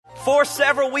For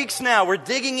several weeks now, we're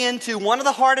digging into one of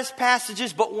the hardest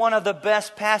passages, but one of the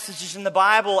best passages in the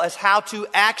Bible as how to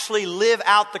actually live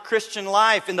out the Christian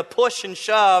life in the push and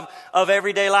shove of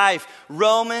everyday life.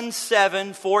 Romans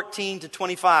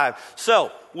 7:14-25.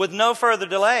 So, with no further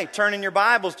delay, turn in your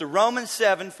Bibles to Romans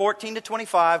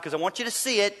 7:14-25, because I want you to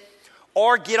see it,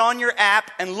 or get on your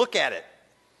app and look at it.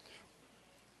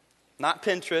 Not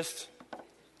Pinterest,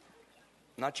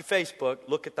 not your Facebook.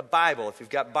 Look at the Bible if you've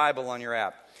got Bible on your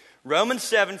app. Romans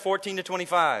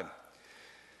 7:14-25.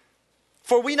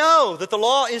 For we know that the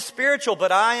law is spiritual,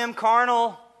 but I am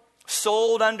carnal,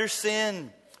 sold under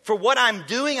sin. For what I'm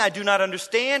doing I do not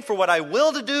understand. For what I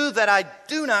will to do, that I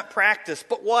do not practice.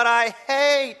 But what I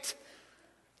hate,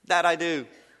 that I do.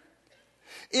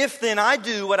 If then I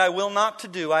do what I will not to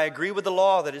do, I agree with the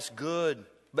law that it's good.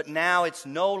 But now it's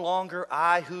no longer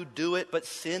I who do it, but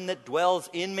sin that dwells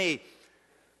in me.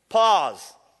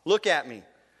 Pause. Look at me.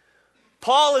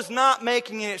 Paul is not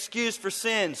making an excuse for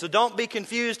sin. So don't be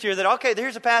confused here that, okay,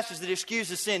 here's a passage that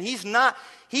excuses sin. He's not.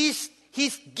 He's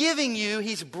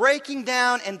breaking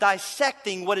down and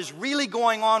dissecting what is really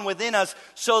going on within us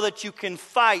so that you can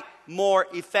fight more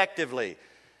effectively.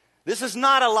 This is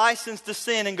not a license to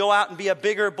sin and go out and be a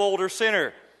bigger, bolder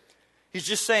sinner. He's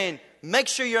just saying, make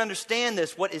sure you understand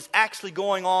this, what is actually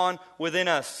going on within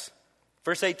us.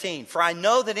 Verse 18, for I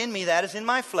know that in me, that is in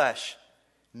my flesh,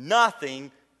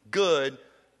 nothing good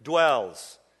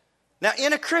dwells. Now,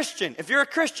 in a Christian, if you're a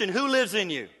Christian, who lives in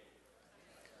you?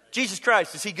 Jesus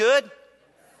Christ. Is he good?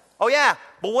 Oh, yeah.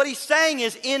 But what he's saying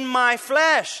is, in my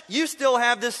flesh, you still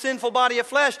have this sinful body of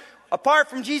flesh. Apart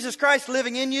from Jesus Christ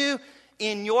living in you,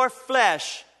 in your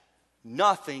flesh,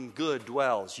 nothing good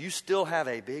dwells. You still have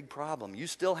a big problem. You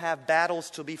still have battles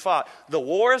to be fought. The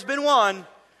war has been won,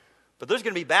 but there's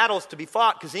going to be battles to be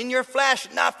fought because in your flesh,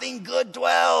 nothing good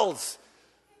dwells.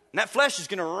 And that flesh is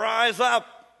going to rise up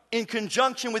in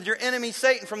conjunction with your enemy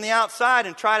Satan from the outside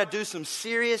and try to do some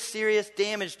serious, serious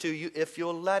damage to you if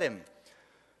you'll let him.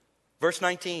 Verse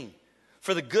 19,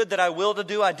 for the good that I will to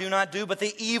do, I do not do, but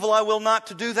the evil I will not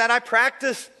to do, that I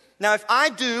practice. Now if I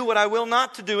do what I will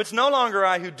not to do, it's no longer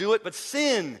I who do it, but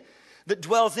sin that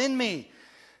dwells in me.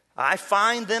 I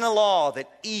find then a law that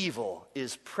evil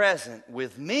is present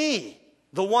with me,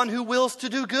 the one who wills to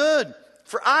do good.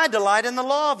 For I delight in the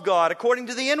law of God according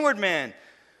to the inward man.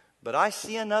 But I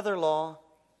see another law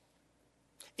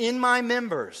in my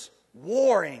members,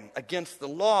 warring against the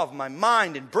law of my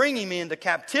mind and bringing me into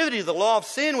captivity to the law of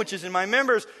sin which is in my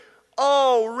members.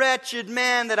 Oh, wretched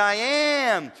man that I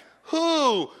am,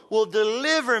 who will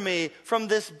deliver me from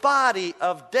this body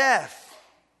of death?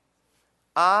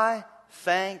 I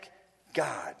thank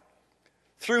God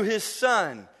through his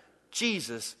Son,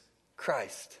 Jesus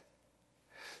Christ.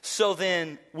 So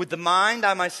then, with the mind,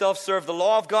 I myself serve the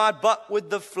law of God, but with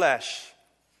the flesh,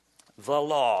 the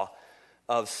law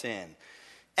of sin.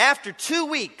 After 2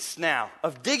 weeks now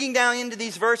of digging down into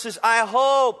these verses, I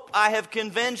hope I have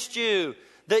convinced you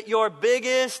that your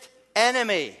biggest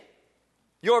enemy,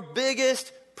 your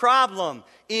biggest problem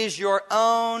is your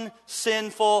own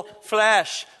sinful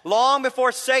flesh. Long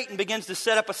before Satan begins to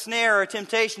set up a snare or a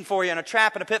temptation for you and a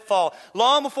trap and a pitfall,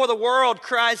 long before the world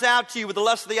cries out to you with the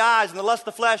lust of the eyes and the lust of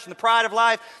the flesh and the pride of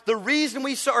life, the reason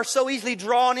we are so easily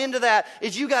drawn into that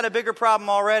is you got a bigger problem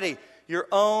already. Your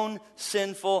own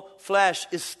sinful flesh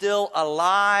is still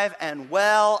alive and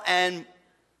well and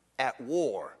at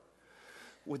war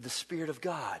with the Spirit of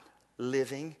God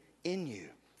living in you.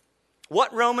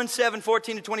 What Romans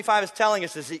 7:14-25 is telling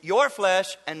us is that your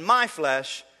flesh and my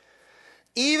flesh,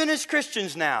 even as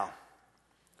Christians now,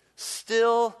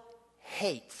 still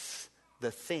hates the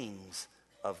things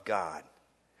of God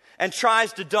and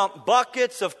tries to dump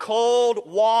buckets of cold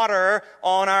water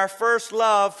on our first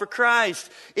love for Christ.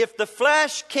 If the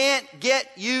flesh can't get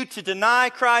you to deny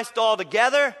Christ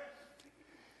altogether,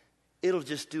 it'll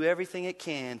just do everything it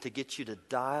can to get you to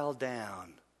dial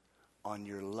down on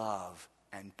your love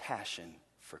and passion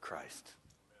for Christ.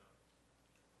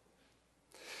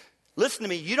 Listen to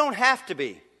me, you don't have to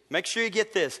be. Make sure you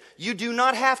get this. You do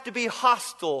not have to be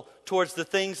hostile towards the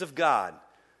things of God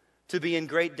to be in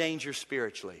great danger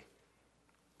spiritually.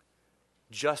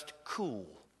 Just cool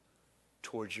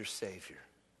towards your Savior.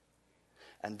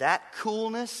 And that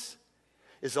coolness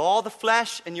is all the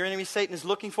flesh and your enemy Satan is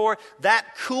looking for.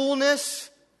 That coolness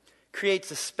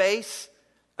creates a space,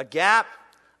 a gap,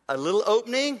 a little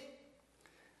opening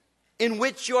in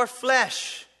which your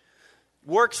flesh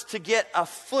works to get a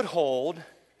foothold,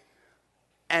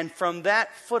 and from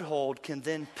that foothold can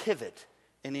then pivot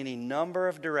in any number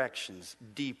of directions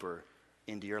deeper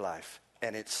into your life.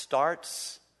 And it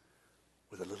starts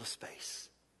with a little space.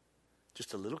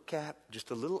 Just a little gap,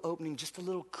 just a little opening, just a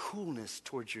little coolness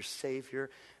towards your Savior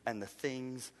and the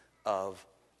things of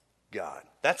God.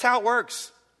 That's how it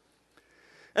works.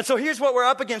 And so here's what we're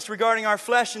up against regarding our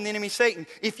flesh and the enemy Satan.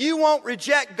 If you won't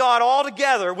reject God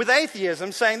altogether with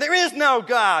atheism, saying there is no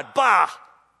God, bah!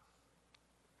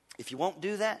 If you won't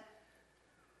do that,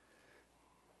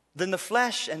 then the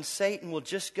flesh and Satan will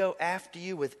just go after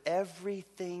you with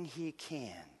everything he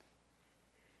can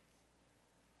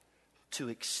to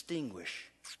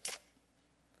extinguish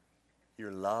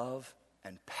your love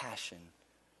and passion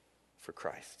for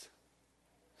Christ.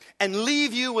 And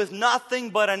leave you with nothing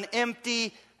but an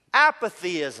empty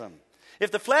apatheism.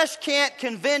 If the flesh can't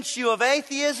convince you of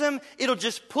atheism, it'll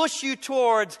just push you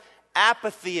towards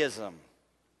apatheism.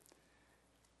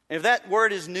 And if that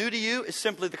word is new to you, it's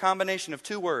simply the combination of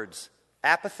two words,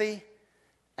 apathy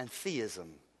and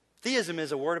theism. Theism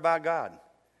is a word about God.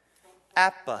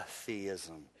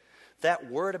 Apatheism. That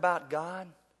word about God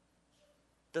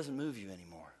doesn't move you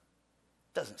anymore.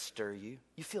 Doesn't stir you.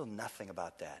 You feel nothing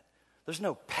about that. There's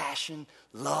no passion,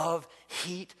 love,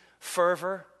 heat,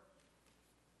 fervor.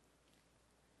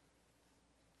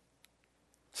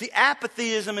 See,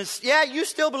 apatheism is, you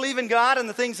still believe in God and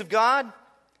the things of God.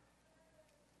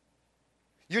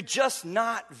 You're just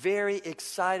not very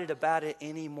excited about it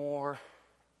anymore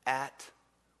at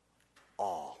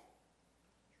all.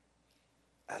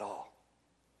 At all.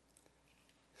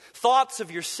 Thoughts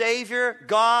of your Savior,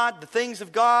 God, the things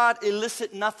of God,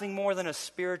 elicit nothing more than a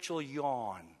spiritual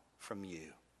yawn from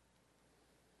you.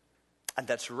 And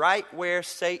that's right where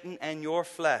Satan and your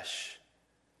flesh,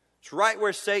 it's right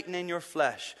where Satan and your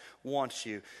flesh wants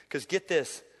you. Because get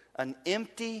this, an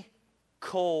empty,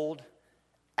 cold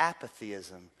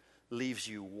apatheism leaves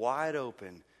you wide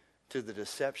open to the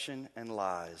deception and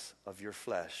lies of your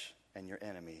flesh and your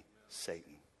enemy,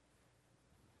 Satan.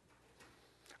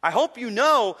 I hope you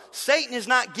know Satan is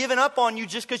not giving up on you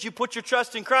just because you put your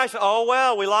trust in Christ. Oh,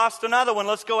 well, we lost another one.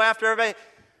 Let's go after everybody.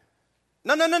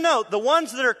 No. The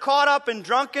ones that are caught up in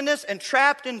drunkenness and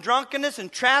trapped in drunkenness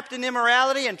and trapped in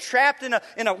immorality and trapped in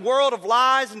a world of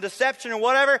lies and deception and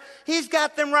whatever, he's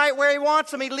got them right where he wants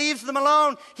them. He leaves them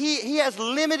alone. He has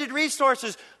limited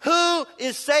resources. Who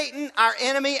is Satan, our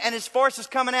enemy, and his forces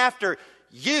coming after?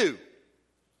 You.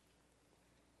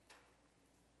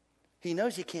 He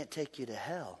knows he can't take you to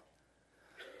hell.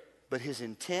 But his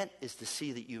intent is to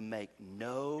see that you make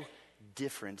no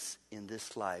difference in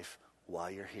this life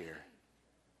while you're here.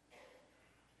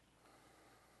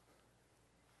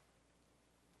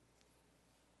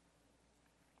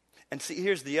 And see,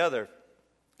 here's the other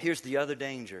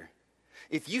danger.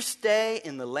 If you stay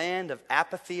in the land of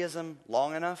apatheism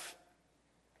long enough,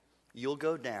 you'll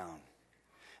go down.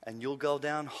 And you'll go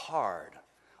down hard.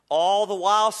 All the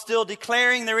while still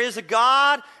declaring there is a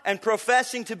God and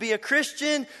professing to be a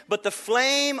Christian, but the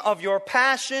flame of your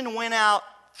passion went out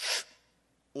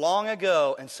long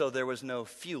ago, and so there was no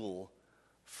fuel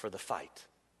for the fight.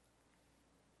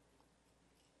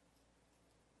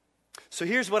 So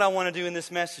here's what I want to do in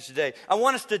this message today. I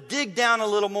want us to dig down a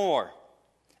little more,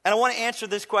 and I want to answer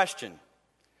this question.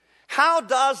 How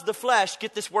does the flesh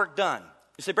get this work done?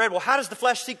 You say, Brad, well, how does the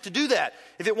flesh seek to do that?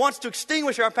 If it wants to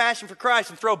extinguish our passion for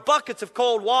Christ and throw buckets of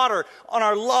cold water on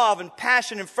our love and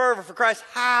passion and fervor for Christ,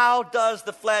 how does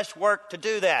the flesh work to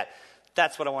do that?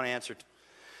 That's what I want to answer.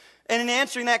 And in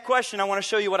answering that question, I want to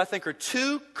show you what I think are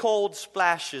two cold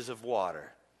splashes of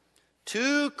water.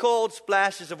 Two cold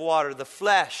splashes of water the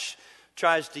flesh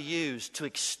tries to use to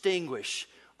extinguish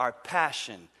our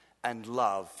passion and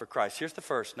love for Christ. Here's the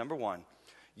first, number one.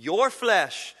 Your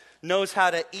flesh knows how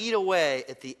to eat away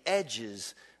at the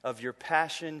edges of your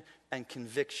passion and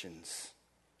convictions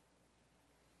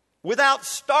without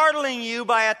startling you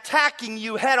by attacking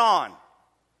you head on.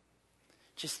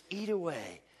 Just eat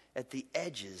away at the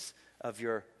edges of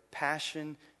your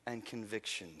passion and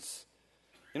convictions.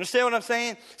 You understand what I'm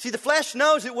saying? See, the flesh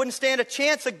knows it wouldn't stand a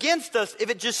chance against us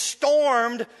if it just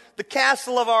stormed the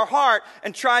castle of our heart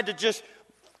and tried to just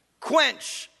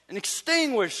quench and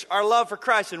extinguish our love for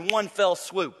Christ in one fell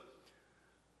swoop.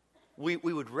 We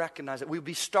would recognize it. We would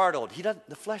be startled.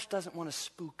 The flesh doesn't want to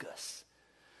spook us.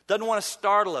 Doesn't want to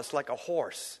startle us like a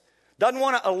horse. Doesn't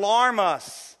want to alarm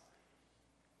us.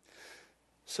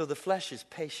 So the flesh is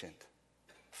patient.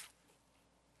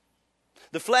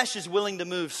 The flesh is willing to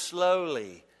move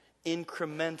slowly,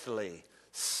 incrementally,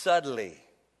 subtly,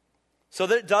 so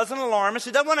that it doesn't alarm us.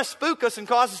 It doesn't want to spook us and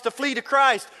cause us to flee to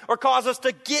Christ, or cause us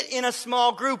to get in a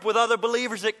small group with other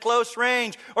believers at close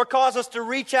range, or cause us to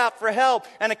reach out for help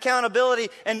and accountability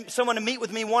and someone to meet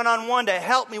with me one-on-one to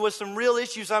help me with some real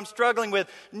issues I'm struggling with.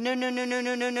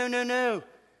 No.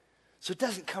 So it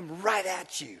doesn't come right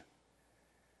at you.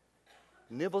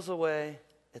 nibbles away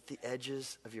at the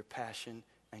edges of your passion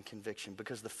and conviction,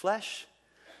 because the flesh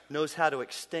knows how to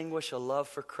extinguish a love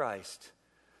for Christ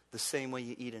the same way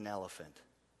you eat an elephant.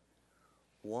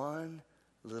 One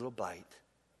little bite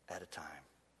at a time.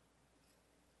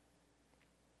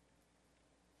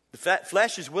 The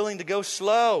flesh is willing to go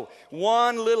slow,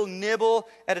 one little nibble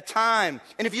at a time.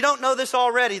 And if you don't know this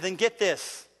already, then get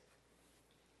this.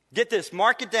 Get this,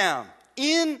 mark it down.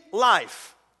 In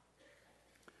life,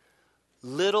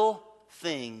 little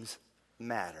things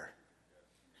matter.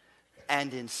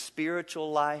 And in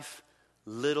spiritual life,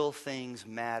 little things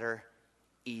matter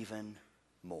even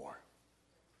more.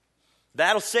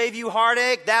 That'll save you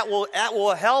heartache. That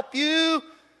will help you.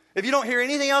 If you don't hear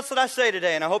anything else that I say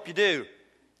today, and I hope you do,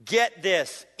 get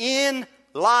this. In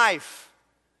life.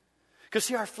 Because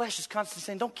see, our flesh is constantly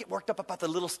saying, don't get worked up about the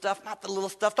little stuff, not the little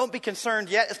stuff. Don't be concerned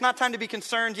yet. It's not time to be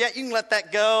concerned yet. You can let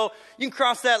that go. You can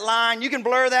cross that line. You can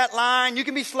blur that line. You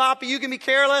can be sloppy. You can be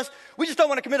careless. We just don't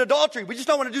want to commit adultery. We just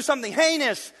don't want to do something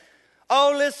heinous.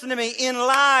 Oh, listen to me. In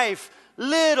life,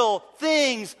 little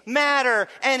things matter.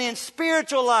 And in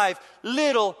spiritual life,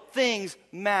 little things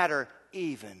matter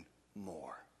even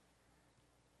more.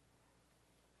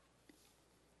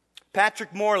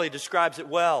 Patrick Morley describes it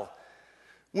well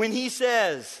when he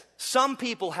says, some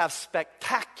people have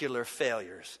spectacular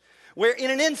failures where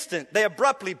in an instant they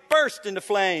abruptly burst into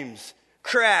flames,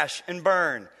 crash, and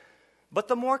burn. But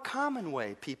the more common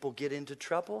way people get into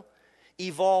trouble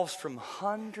evolves from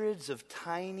hundreds of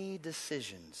tiny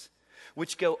decisions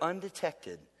which go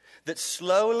undetected, that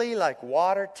slowly, like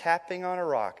water tapping on a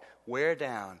rock, wear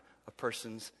down a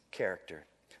person's character.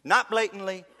 Not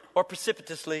blatantly or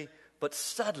precipitously, but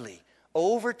subtly.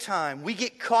 Over time, we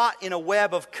get caught in a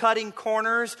web of cutting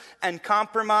corners and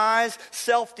compromise,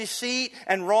 self-deceit,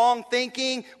 and wrong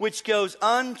thinking, which goes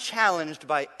unchallenged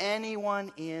by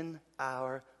anyone in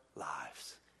our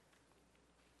lives.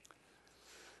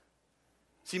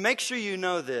 See, make sure you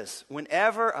know this.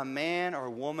 Whenever a man or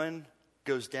woman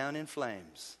goes down in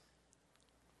flames,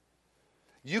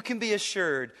 you can be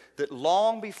assured that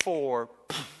long before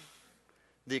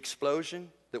the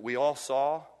explosion that we all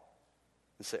saw,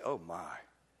 and say, oh my.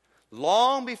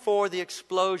 Long before the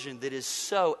explosion that is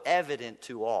so evident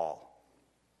to all,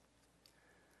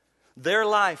 their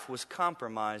life was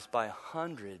compromised by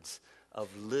hundreds of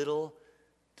little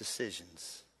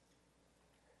decisions.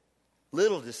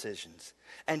 Little decisions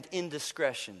and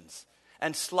indiscretions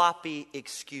and sloppy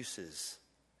excuses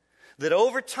that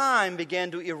over time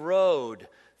began to erode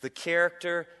the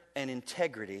character and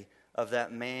integrity of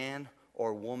that man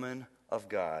or woman of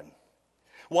God,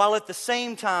 while at the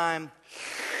same time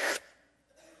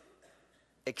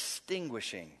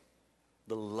extinguishing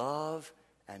the love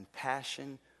and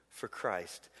passion for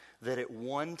Christ that at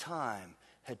one time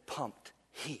had pumped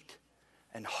heat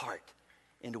and heart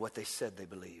into what they said they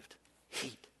believed.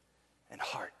 Heat and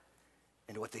heart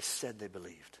into what they said they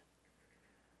believed.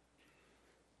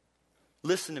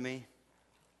 Listen to me.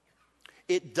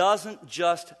 It doesn't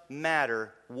just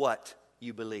matter what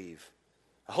you believe.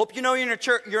 I hope you know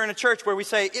you're in a church where we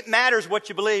say it matters what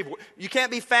you believe. You can't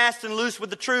be fast and loose with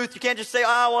the truth. You can't just say,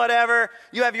 whatever.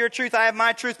 You have your truth, I have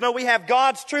my truth. No, we have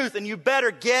God's truth, and you better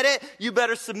get it. You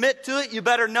better submit to it. You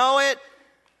better know it.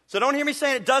 So don't hear me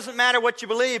saying it doesn't matter what you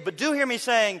believe, but do hear me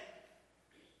saying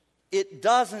it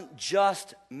doesn't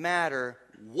just matter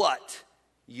what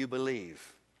you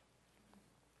believe.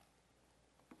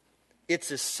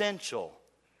 It's essential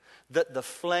that the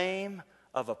flame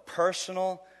of a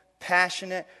personal,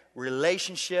 passionate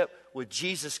relationship with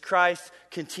Jesus Christ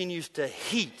continues to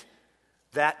heat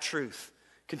that truth.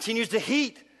 Continues to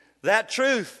heat that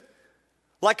truth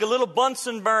like a little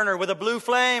Bunsen burner with a blue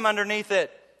flame underneath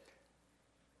it.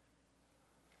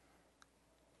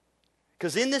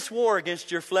 Because in this war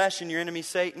against your flesh and your enemy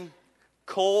Satan,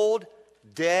 cold,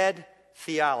 dead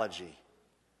theology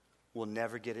will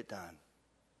never get it done.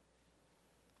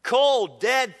 Cold,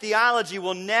 dead theology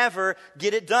will never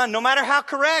get it done, no matter how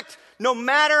correct. No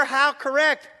matter how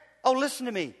correct. Oh, listen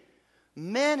to me.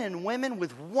 Men and women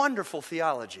with wonderful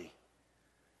theology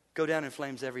go down in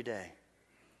flames every day.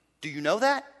 Do you know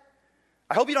that?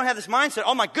 I hope you don't have this mindset,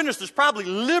 oh my goodness, there's probably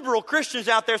liberal Christians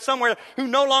out there somewhere who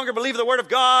no longer believe the Word of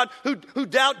God, who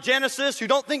doubt Genesis, who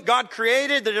don't think God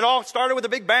created, that it all started with a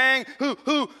big bang,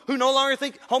 who no longer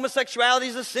think homosexuality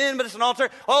is a sin, but it's an altar.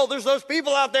 Oh, there's those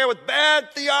people out there with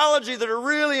bad theology that are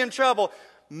really in trouble.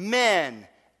 Men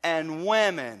and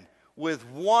women with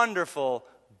wonderful,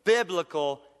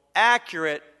 biblical,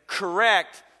 accurate,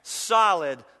 correct,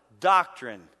 solid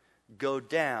doctrine go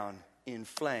down in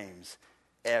flames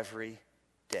every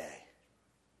day.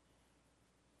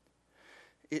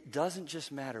 It doesn't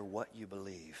just matter what you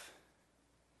believe.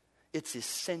 it's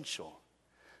essential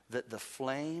that the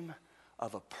flame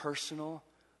of a personal,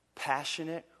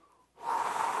 passionate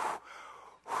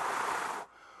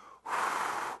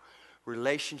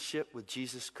relationship with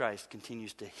Jesus Christ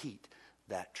continues to heat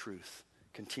that truth.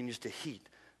 Continues to heat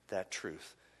that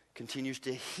truth. Continues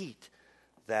to heat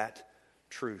that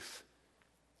truth.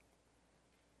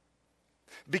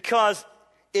 Because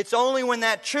it's only when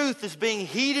that truth is being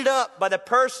heated up by the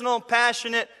personal,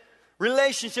 passionate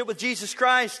relationship with Jesus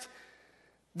Christ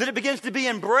that it begins to be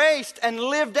embraced and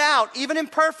lived out, even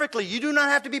imperfectly. You do not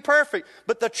have to be perfect.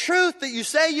 But the truth that you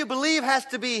say you believe has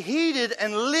to be heated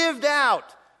and lived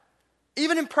out,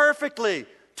 even imperfectly.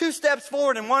 2 steps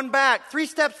forward and 1 back. 3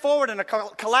 steps forward and a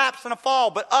collapse and a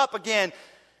fall, but up again.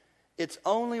 It's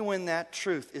only when that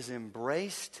truth is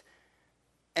embraced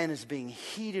and is being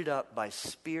heated up by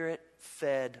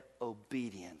Spirit-fed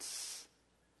obedience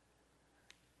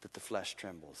that the flesh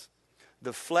trembles.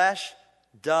 The flesh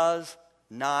does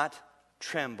not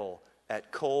tremble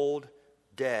at cold,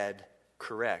 dead,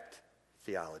 correct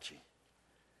theology.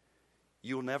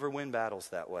 You will never win battles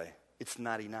that way. It's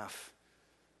not enough.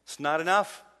 It's not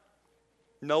enough.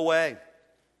 No way.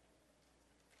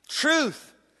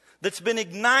 Truth that's been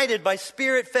ignited by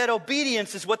Spirit-fed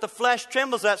obedience is what the flesh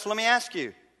trembles at. So let me ask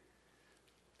you.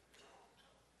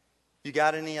 You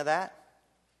got any of that?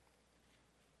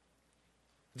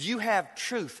 Do you have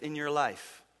truth in your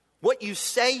life? What you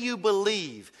say you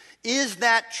believe, is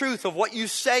that truth of what you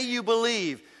say you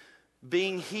believe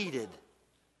being heated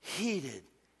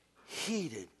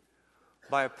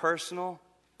by a personal,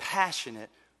 passionate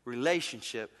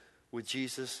relationship with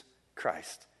Jesus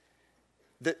Christ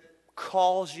that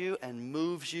calls you and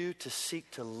moves you to seek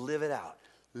to live it out.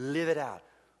 Live it out.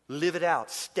 Live it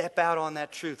out. Step out on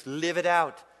that truth. Live it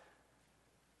out.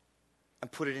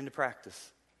 And put it into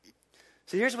practice.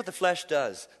 So here's what the flesh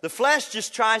does. The flesh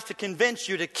just tries to convince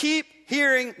you to keep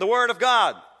hearing the Word of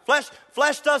God.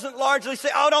 Flesh doesn't largely say,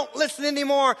 oh, don't listen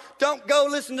anymore. Don't go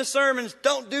listen to sermons.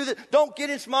 Don't do that. Don't get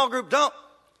in small group. Don't.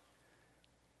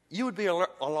 You would be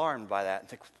alarmed by that and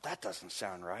think, that doesn't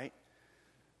sound right.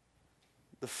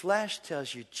 The flesh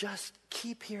tells you, just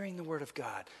keep hearing the Word of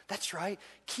God. That's right.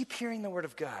 Keep hearing the Word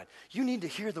of God. You need to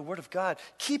hear the Word of God.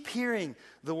 Keep hearing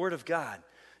the Word of God.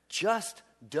 Just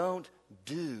don't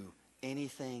do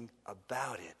anything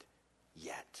about it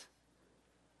yet.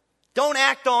 Don't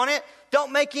act on it.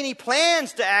 Don't make any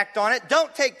plans to act on it.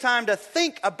 Don't take time to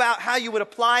think about how you would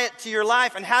apply it to your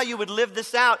life and how you would live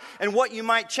this out and what you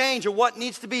might change or what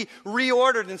needs to be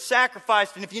reordered and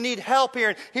sacrificed. And if you need help here,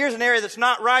 and here's an area that's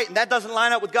not right and that doesn't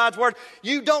line up with God's Word,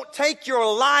 you don't take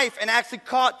your life and actually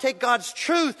take God's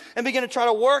truth and begin to try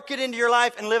to work it into your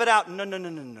life and live it out.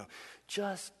 No.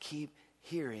 Just keep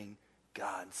hearing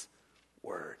God's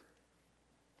Word.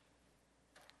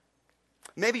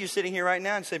 Maybe you're sitting here right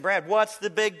now and say, Brad, what's the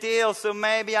big deal? So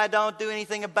maybe I don't do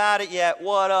anything about it yet.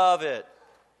 What of it?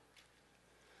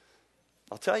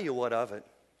 I'll tell you what of it.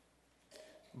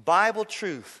 Bible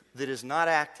truth that is not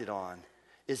acted on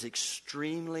is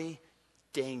extremely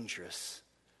dangerous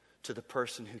to the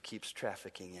person who keeps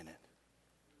trafficking in it.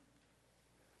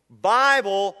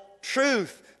 Bible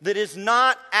truth that is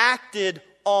not acted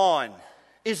on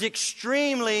is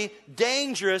extremely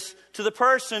dangerous to the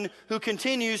person who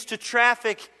continues to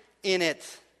traffic in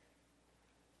it.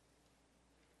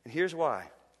 And here's why.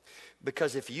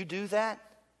 Because if you do that,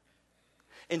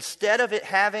 instead of it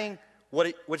having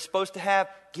what it's supposed to have,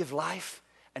 give life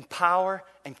and power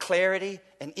and clarity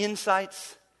and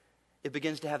insights, it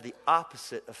begins to have the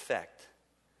opposite effect.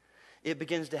 It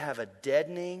begins to have a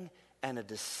deadening and a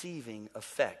deceiving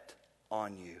effect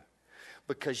on you.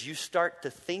 Because you start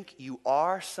to think you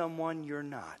are someone you're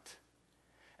not.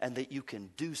 And that you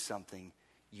can do something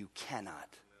you cannot.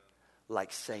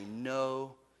 Like say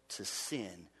no to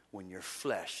sin when your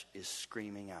flesh is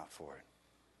screaming out for it.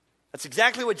 That's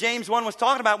exactly what James 1 was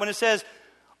talking about when it says,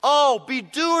 oh, be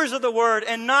doers of the word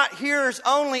and not hearers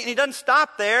only. And he doesn't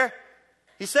stop there.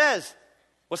 He says,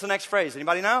 what's the next phrase?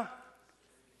 Anybody know?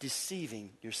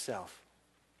 Deceiving yourself.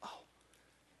 Oh,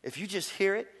 if you just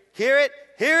hear it,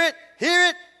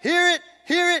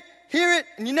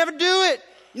 and you never do it.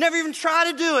 You never even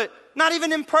try to do it. Not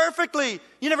even imperfectly.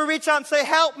 You never reach out and say,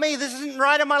 help me. This isn't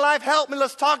right in my life. Help me.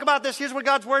 Let's talk about this. Here's what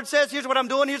God's Word says. Here's what I'm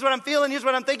doing. Here's what I'm feeling. Here's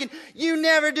what I'm thinking. You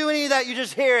never do any of that. You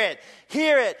just hear it.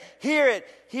 Hear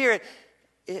it.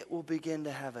 It will begin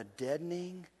to have a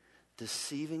deadening,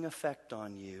 deceiving effect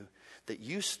on you that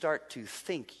you start to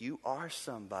think you are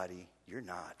somebody you're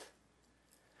not.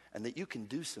 And that you can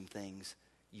do some things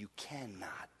you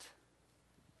cannot.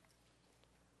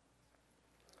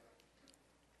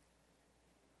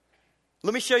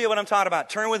 Let me show you what I'm talking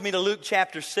about. Turn with me to Luke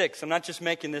chapter 6. I'm not just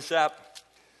making this up.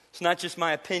 It's not just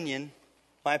my opinion.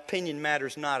 My opinion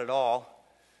matters not at all.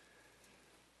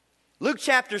 Luke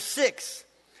chapter 6.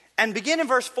 And begin in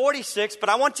verse 46, but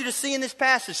I want you to see in this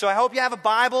passage. So I hope you have a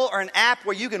Bible or an app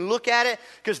where you can look at it,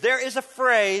 because there is a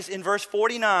phrase in verse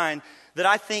 49 that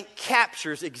I think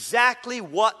captures exactly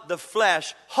what the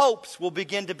flesh hopes will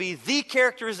begin to be the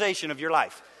characterization of your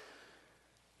life.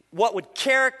 What would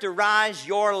characterize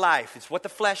your life? It's what the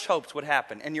flesh hopes would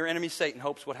happen, and your enemy Satan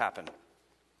hopes would happen.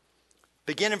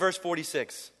 Begin in verse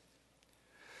 46.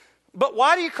 But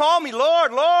why do you call me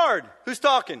Lord, Lord? Who's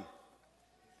talking?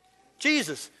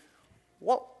 Jesus.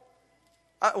 What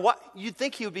you'd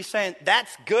think he would be saying,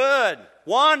 that's good,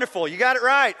 wonderful, you got it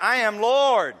right, I am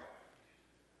Lord.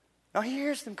 Now he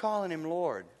hears them calling him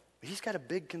Lord. He's got a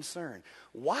big concern.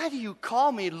 Why do you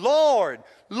call me Lord,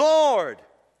 Lord,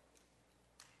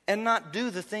 and not do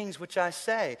the things which I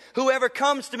say? Whoever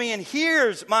comes to me and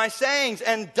hears my sayings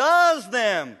and does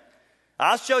them,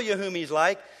 I'll show you whom he's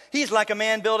like. He's like a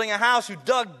man building a house who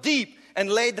dug deep and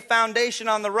laid the foundation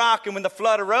on the rock. And when the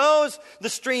flood arose, the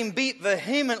stream beat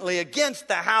vehemently against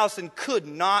the house and could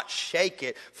not shake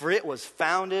it, for it was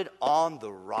founded on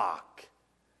the rock.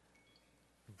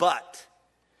 But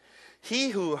he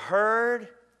who heard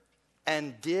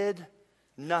and did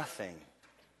nothing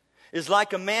is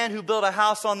like a man who built a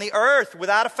house on the earth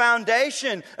without a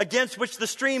foundation, against which the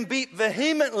stream beat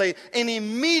vehemently, and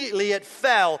immediately it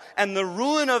fell, and the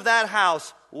ruin of that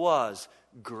house was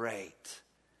great.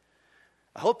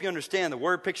 I hope you understand the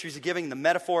word picture he's giving, the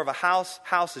metaphor of a house.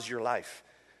 House is your life.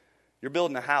 You're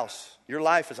building a house. Your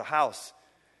life is a house.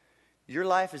 Your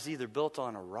life is either built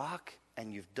on a rock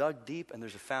and you've dug deep and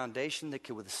there's a foundation that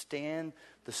can withstand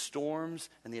the storms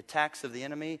and the attacks of the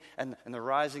enemy and the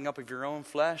rising up of your own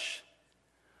flesh,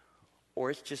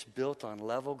 or it's just built on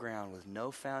level ground with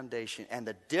no foundation. And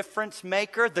the difference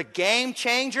maker, the game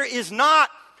changer, is not,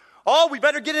 oh, we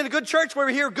better get in a good church where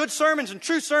we hear good sermons and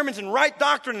true sermons and right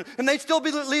doctrine, and they still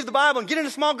believe the Bible, and get in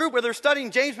a small group where they're studying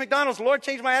James McDonald's The Lord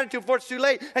Changed My Attitude Before It's Too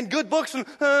Late, and good books,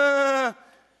 and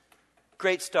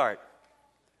great start.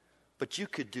 But you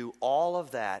could do all of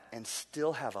that and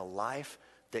still have a life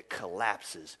that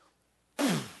collapses.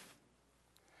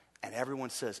 And everyone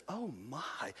says, oh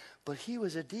my, but he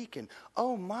was a deacon.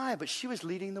 Oh my, but she was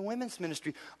leading the women's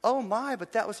ministry. Oh my,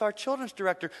 but that was our children's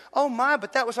director. Oh my,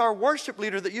 but that was our worship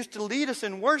leader that used to lead us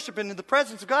in worship and in the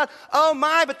presence of God. Oh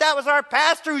my, but that was our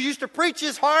pastor who used to preach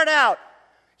his heart out.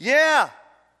 Yeah.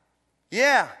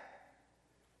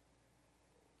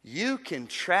 You can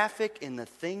traffic in the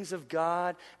things of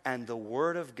God and the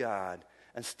Word of God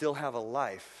and still have a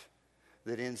life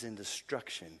that ends in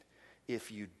destruction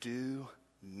if you do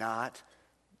not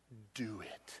do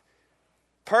it.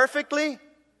 Perfectly?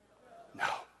 No.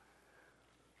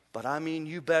 But I mean,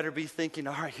 you better be thinking,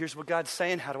 all right, here's what God's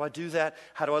saying. How do I do that?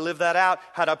 How do I live that out?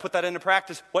 How do I put that into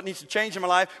practice? What needs to change in my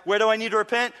life? Where do I need to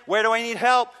repent? Where do I need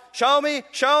help? Show me,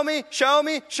 show me, show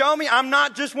me, show me. I'm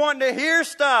not just wanting to hear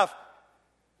stuff.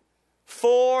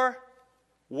 4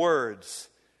 words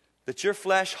that your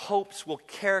flesh hopes will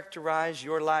characterize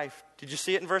your life. Did you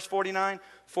see it in verse 49?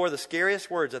 4 of the scariest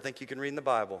words I think you can read in the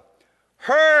Bible.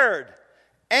 Heard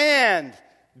and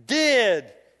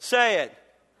did. Say it.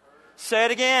 Say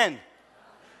it again.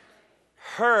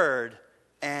 Heard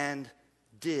and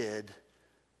did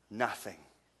nothing.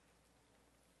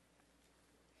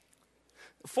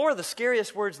 4 of the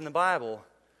scariest words in the Bible,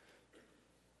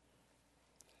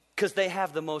 because they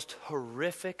have the most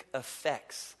horrific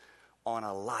effects on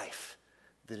a life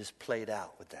that is played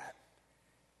out with that.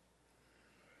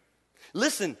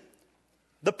 Listen,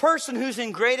 the person who's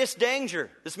in greatest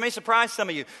danger, this may surprise some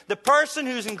of you, the person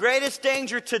who's in greatest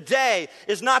danger today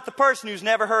is not the person who's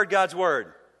never heard God's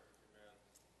word.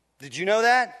 Did you know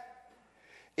that?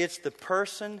 It's the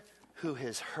person who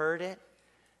has heard it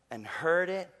and heard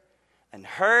it and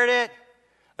heard it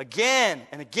again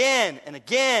and again and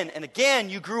again and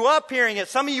again. You grew up hearing it.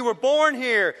 Some of you were born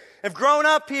here, have grown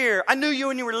up here. I knew you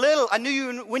when you were little. I knew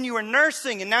you when you were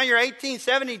nursing, and now you're 18,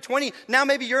 17, 20. Now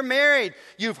maybe you're married.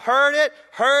 You've heard it,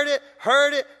 heard it,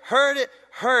 heard it, heard it,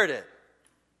 heard it.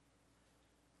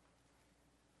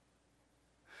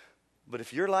 But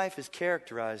if your life is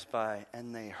characterized by,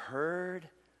 and they heard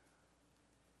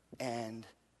and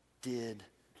did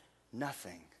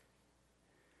nothing,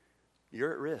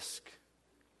 you're at risk.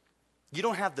 You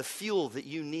don't have the fuel that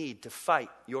you need to fight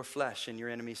your flesh and your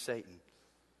enemy Satan.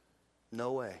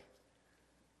 No way.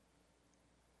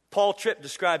 Paul Tripp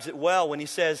describes it well when he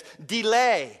says,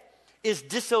 delay is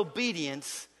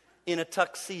disobedience in a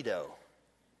tuxedo.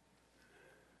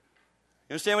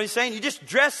 You understand what he's saying? You just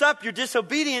dress up your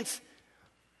disobedience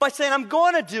by saying, I'm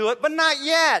going to do it, but not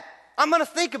yet. I'm going to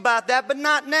think about that, but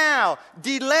not now.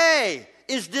 Delay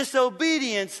is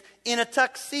disobedience in a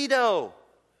tuxedo.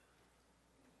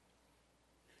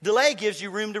 Delay gives you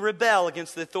room to rebel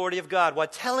against the authority of God while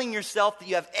telling yourself that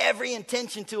you have every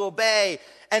intention to obey.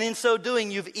 And in so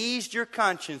doing, you've eased your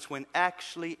conscience when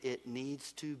actually it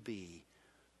needs to be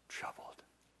troubled.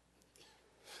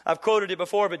 I've quoted it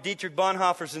before, but Dietrich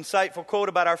Bonhoeffer's insightful quote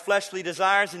about our fleshly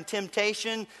desires and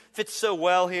temptation fits so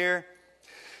well here.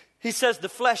 He says, the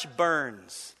flesh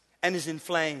burns and is in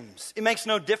flames. It makes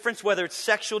no difference whether it's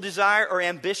sexual desire or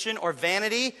ambition or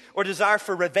vanity or desire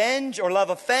for revenge or love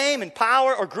of fame and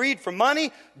power or greed for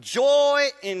money. Joy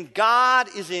in God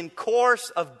is in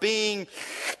course of being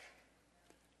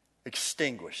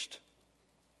extinguished.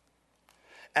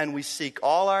 And we seek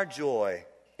all our joy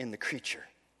in the creature.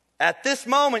 At this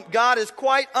moment, God is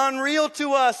quite unreal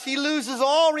to us. He loses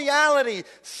all reality.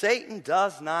 Satan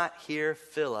does not here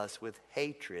fill us with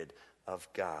hatred of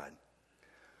God,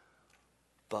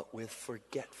 but with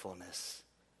forgetfulness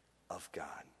of God.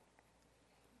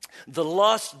 The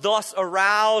lust thus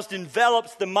aroused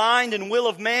envelops the mind and will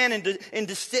of man in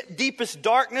deepest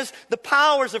darkness. The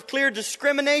powers of clear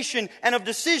discrimination and of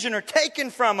decision are taken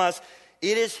from us.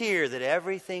 It is here that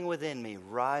everything within me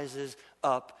rises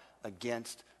up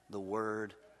against the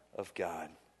Word of God.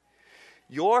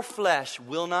 Your flesh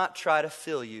will not try to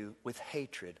fill you with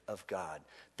hatred of God.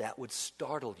 That would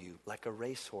startle you like a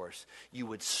racehorse. You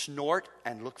would snort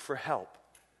and look for help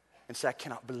and say, I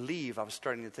cannot believe I was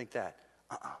starting to think that.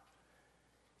 It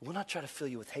will not try to fill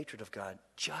you with hatred of God,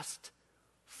 just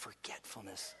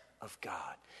forgetfulness of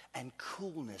God and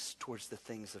coolness towards the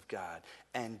things of God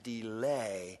and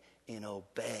delay in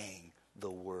obeying the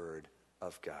Word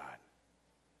of God.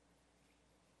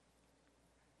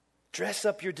 Dress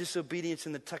up your disobedience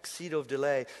in the tuxedo of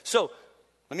delay. So,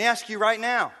 let me ask you right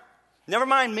now. Never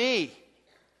mind me.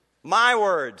 My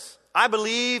words. I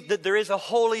believe that there is a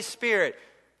Holy Spirit.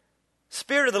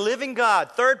 Spirit of the living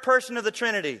God. Third person of the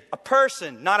Trinity. A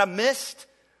person, not a mist,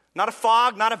 not a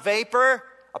fog, not a vapor.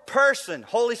 A person,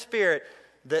 Holy Spirit,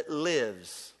 that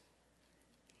lives.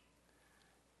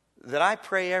 That I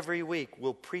pray every week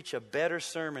will preach a better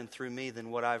sermon through me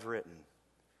than what I've written.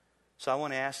 So I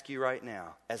want to ask you right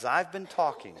now, as I've been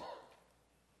talking,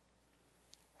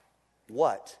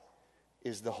 what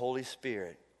is the Holy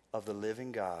Spirit of the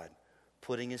living God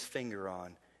putting His finger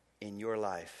on in your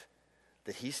life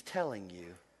that He's telling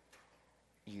you,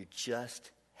 you just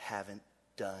haven't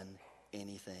done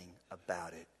anything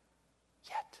about it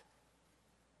yet?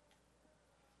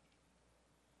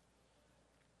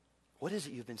 What is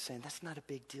it you've been saying? That's not a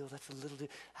big deal. That's a little deal.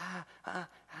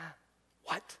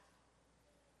 What?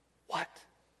 What?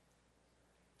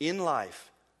 In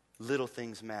life, little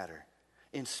things matter.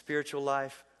 In spiritual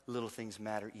life, little things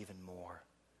matter even more.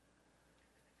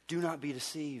 Do not be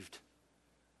deceived.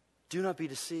 Do not be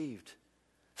deceived.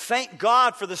 Thank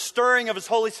God for the stirring of His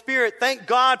Holy Spirit. Thank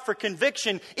God for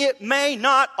conviction. It may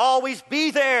not always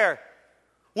be there.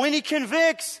 When He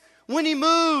convicts, when He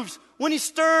moves, when He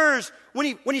stirs,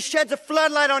 when he sheds a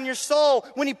floodlight on your soul,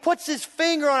 when He puts His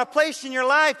finger on a place in your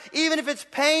life, even if it's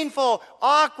painful,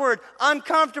 awkward,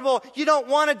 uncomfortable, you don't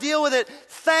want to deal with it,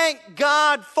 thank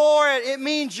God for it. It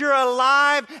means you're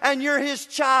alive and you're His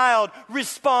child.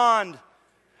 Respond.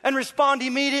 And respond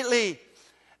immediately.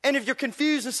 And if you're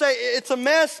confused and say, it's a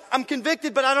mess, I'm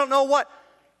convicted, but I don't know what.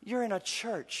 You're in a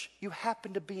church. You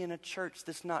happen to be in a church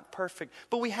that's not perfect.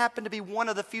 But we happen to be one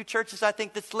of the few churches, I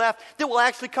think, that's left that will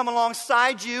actually come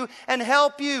alongside you and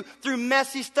help you through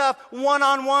messy stuff,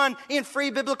 one-on-one, in free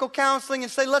biblical counseling,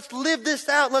 and say, let's live this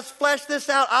out. Let's flesh this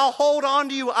out. I'll hold on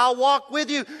to you. I'll walk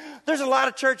with you. There's a lot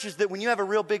of churches that when you have a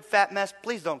real big fat mess,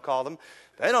 please don't call them.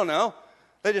 They don't know.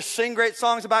 They just sing great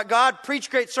songs about God, preach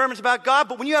great sermons about God.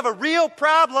 But when you have a real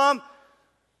problem,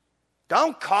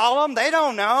 don't call them. They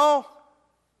don't know.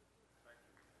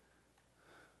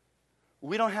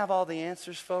 We don't have all the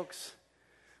answers, folks,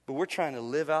 but we're trying to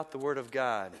live out the Word of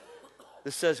God.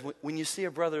 This says, when you see a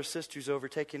brother or sister who's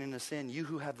overtaken into sin, you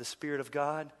who have the Spirit of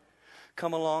God,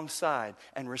 come alongside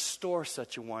and restore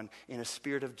such a one in a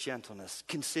spirit of gentleness,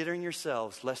 considering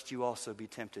yourselves, lest you also be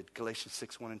tempted. Galatians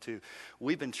 6:1-2.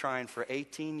 We've been trying for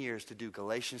 18 years to do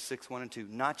Galatians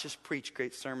 6:1-2, not just preach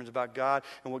great sermons about God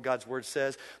and what God's Word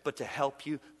says, but to help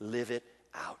you live it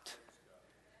out.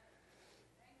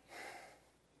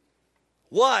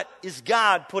 What is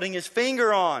God putting His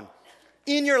finger on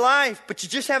in your life, but you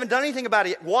just haven't done anything about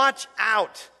it yet? Watch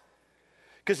out.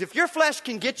 Because if your flesh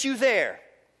can get you there,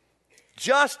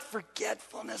 just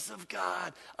forgetfulness of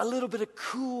God, a little bit of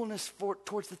coolness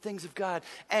towards the things of God,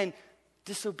 and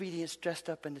disobedience dressed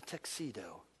up in a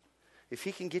tuxedo. If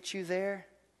He can get you there,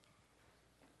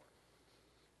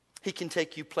 He can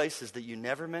take you places that you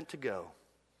never meant to go,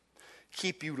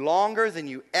 keep you longer than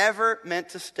you ever meant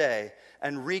to stay,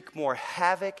 and wreak more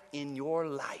havoc in your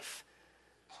life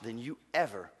than you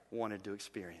ever wanted to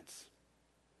experience.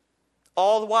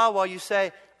 All the while you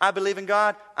say, I believe in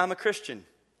God, I'm a Christian.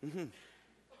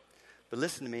 But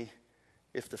listen to me,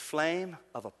 if the flame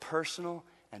of a personal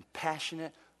and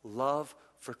passionate love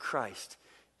for Christ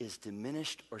is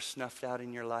diminished or snuffed out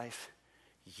in your life,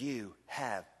 you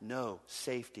have no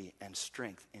safety and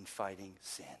strength in fighting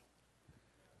sin.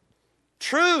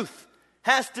 Truth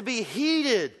has to be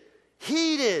heated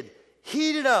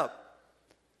up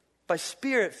by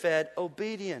Spirit-fed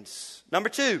obedience. Number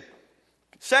 2,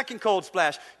 second cold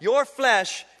splash. Your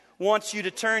flesh wants you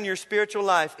to turn your spiritual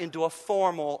life into a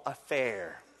formal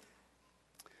affair.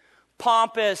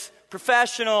 Pompous,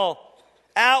 professional,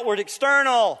 outward,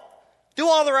 external. Do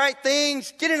all the right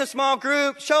things, get in a small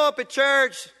group, show up at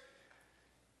church,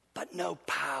 but no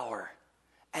power.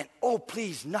 And oh,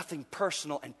 please, nothing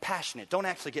personal and passionate. Don't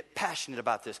actually get passionate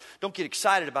about this. Don't get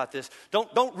excited about this.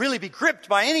 Don't really be gripped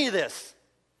by any of this.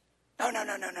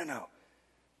 No.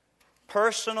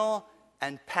 Personal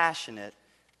and passionate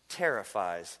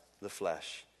terrifies the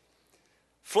flesh.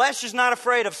 Flesh is not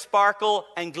afraid of sparkle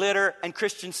and glitter and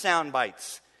Christian sound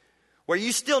bites, where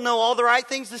you still know all the right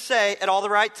things to say at all the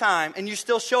right time, and you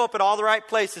still show up at all the right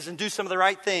places and do some of the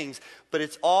right things, but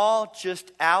it's all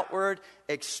just outward,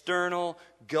 external,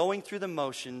 going through the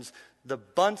motions. The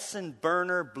Bunsen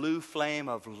burner blue flame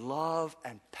of love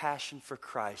and passion for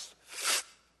Christ,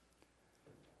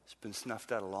 it's been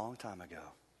snuffed out a long time ago.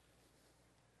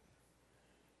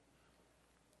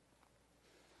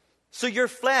 So your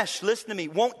flesh, listen to me,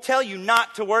 won't tell you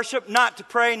not to worship, not to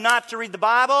pray, not to read the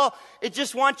Bible. It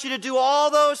just wants you to do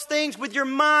all those things with your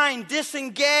mind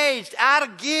disengaged, out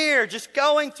of gear, just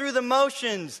going through the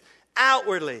motions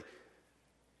outwardly,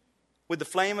 with the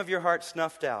flame of your heart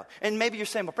snuffed out. And maybe you're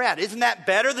saying, well, Brad, isn't that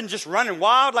better than just running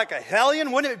wild like a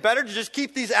hellion? Wouldn't it be better to just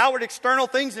keep these outward external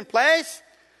things in place?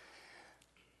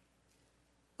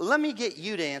 Let me get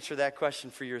you to answer that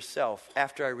question for yourself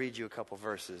after I read you a couple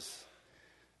verses.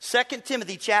 2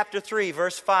 Timothy chapter 3,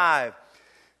 verse 5.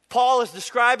 Paul is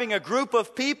describing a group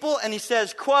of people, and he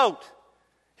says, quote,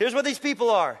 here's what these people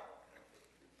are.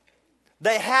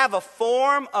 They have a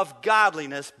form of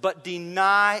godliness, but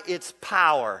deny its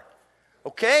power.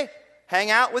 Okay? Hang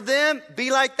out with them,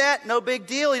 be like that, no big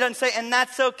deal. He doesn't say, and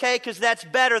that's okay, because that's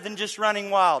better than just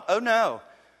running wild. Oh no.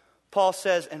 Paul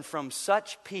says, and from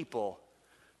such people,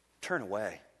 turn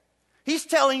away. He's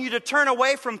telling you to turn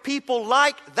away from people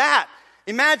like that.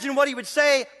 Imagine what he would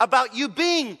say about you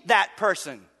being that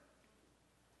person.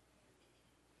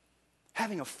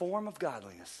 Having a form of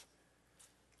godliness,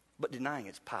 but denying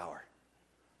its power.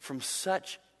 From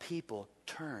such people,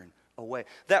 turn away.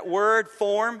 That word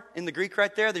form in the Greek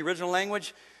right there, the original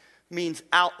language, means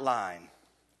outline,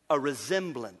 a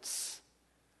resemblance,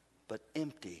 but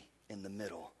empty in the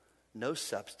middle. No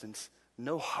substance,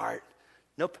 no heart,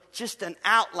 just an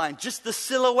outline, just the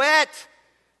silhouette.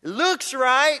 It looks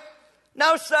right.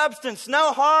 No substance,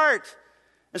 no heart.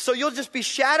 And so you'll just be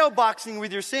shadow boxing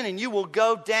with your sin, and you will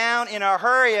go down in a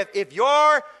hurry. If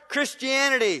your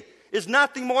Christianity is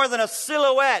nothing more than a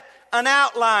silhouette, an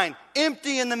outline,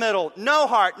 empty in the middle, no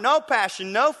heart, no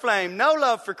passion, no flame, no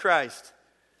love for Christ,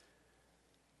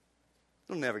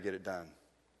 you'll never get it done.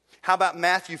 How about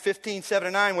Matthew 15,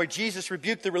 7-9, where Jesus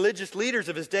rebuked the religious leaders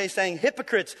of his day, saying,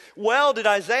 hypocrites, well did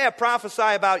Isaiah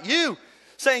prophesy about you,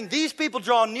 saying, these people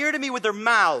draw near to me with their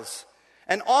mouths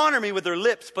and honor me with their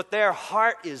lips, but their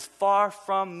heart is far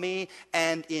from me,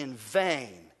 and in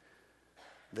vain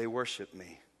they worship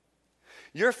me.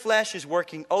 Your flesh is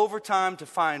working overtime to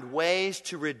find ways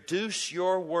to reduce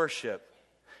your worship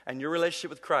and your relationship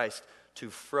with Christ to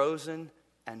frozen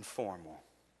and formal.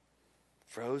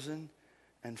 Frozen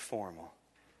and formal.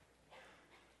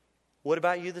 What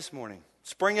about you this morning?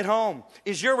 Spring it home.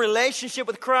 Is your relationship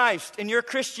with Christ and your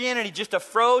Christianity just a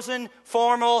frozen,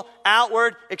 formal,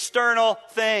 outward, external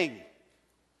thing?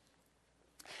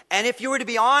 And if you were to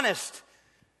be honest,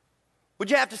 would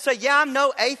you have to say, yeah, I'm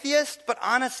no atheist, but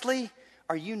honestly,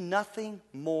 are you nothing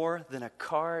more than a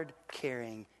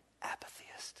card-carrying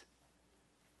apatheist?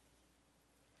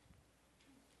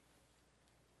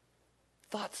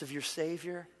 Thoughts of your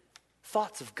Savior,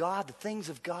 thoughts of God, the things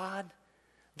of God,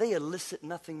 they elicit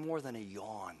nothing more than a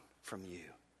yawn from you.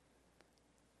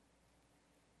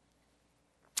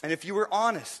 And if you were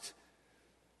honest,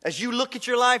 as you look at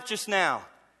your life just now,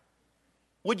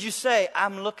 would you say,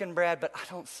 I'm looking, Brad, but I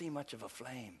don't see much of a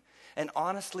flame? And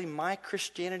honestly, my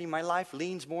Christianity, my life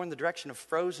leans more in the direction of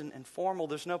frozen and formal.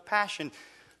 There's no passion.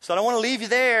 So I don't want to leave you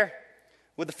there.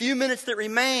 With the few minutes that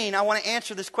remain, I want to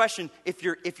answer this question. If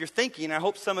you're thinking, and I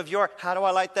hope some of you are, how do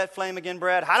I light that flame again,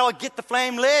 Brad? How do I get the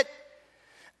flame lit?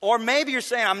 Or maybe you're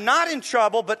saying, I'm not in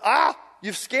trouble, but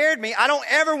you've scared me. I don't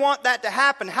ever want that to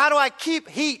happen. How do I keep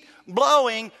heat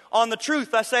blowing on the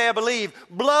truth I say I believe,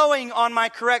 blowing on my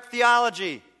correct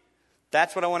theology?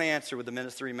 That's what I want to answer with the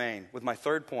minutes that remain, with my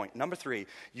third point. Number 3,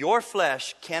 your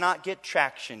flesh cannot get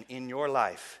traction in your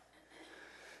life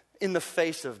in the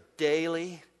face of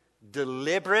daily,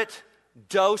 deliberate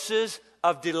doses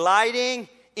of delighting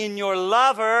in your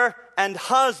lover and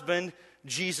husband,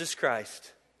 Jesus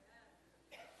Christ.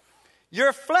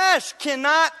 Your flesh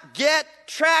cannot get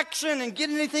traction and get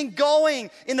anything going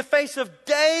in the face of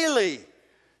daily,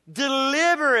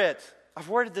 deliberate. I've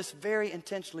worded this very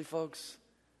intentionally, folks.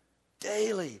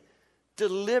 Daily,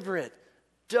 deliberate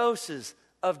doses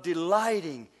of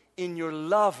delighting in your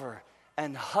lover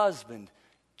and husband,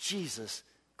 Jesus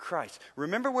Christ.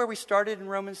 Remember where we started in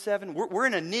Romans 7? We're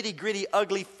in a nitty-gritty,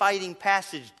 ugly, fighting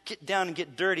passage. Get down and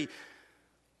get dirty.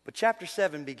 But chapter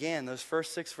 7 began, those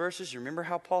first 6 verses. You remember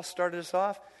how Paul started us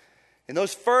off? In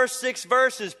those first 6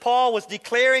 verses, Paul was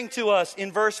declaring to us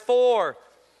in verse 4,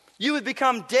 you would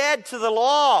become dead to the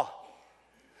law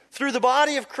through the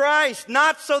body of Christ,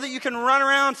 not so that you can run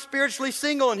around spiritually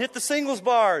single and hit the singles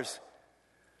bars.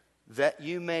 That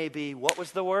you may be, what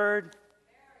was the word?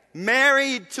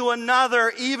 Married to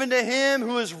another, even to him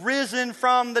who is risen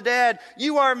from the dead.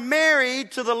 You are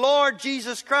married to the Lord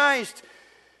Jesus Christ.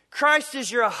 Christ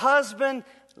is your husband,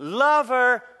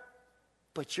 lover,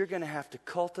 but you're going to have to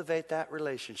cultivate that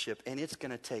relationship, and it's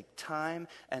going to take time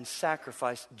and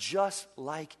sacrifice just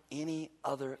like any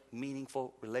other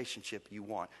meaningful relationship you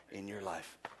want in your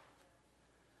life.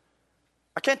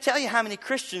 I can't tell you how many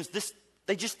Christians,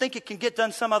 they just think it can get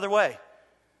done some other way.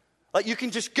 Like you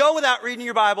can just go without reading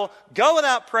your Bible, go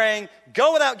without praying,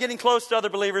 go without getting close to other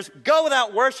believers, go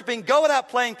without worshiping, go without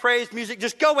playing praise music,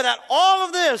 just go without all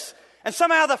of this, and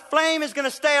somehow the flame is going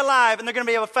to stay alive and they're going to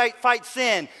be able to fight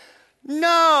sin.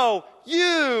 No,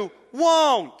 you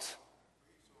won't.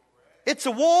 It's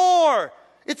a war.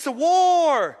 It's a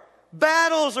war.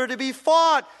 Battles are to be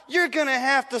fought. You're going to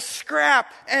have to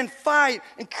scrap and fight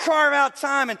and carve out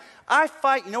time. And I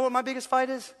fight, you know what my biggest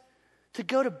fight is? To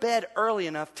go to bed early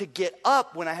enough to get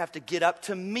up when I have to get up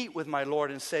to meet with my Lord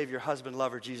and Savior, husband,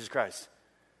 lover, Jesus Christ.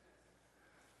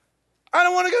 I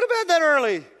don't want to go to bed that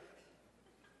early.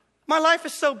 My life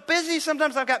is so busy.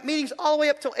 Sometimes I've got meetings all the way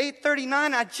up till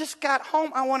 8:39. I just got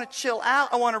home. I want to chill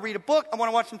out. I want to read a book. I want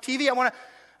to watch some TV. And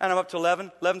I'm up to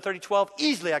 11:30, 12.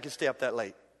 Easily I can stay up that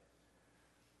late.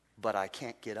 But I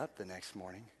can't get up the next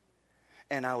morning.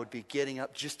 And I would be getting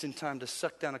up just in time to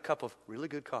suck down a cup of really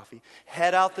good coffee,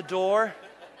 head out the door,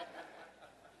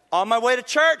 on my way to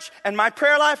church. And my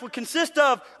prayer life would consist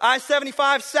of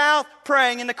I-75 South,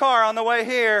 praying in the car on the way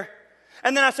here.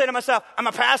 And then I say to myself, I'm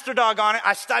a pastor, doggone it.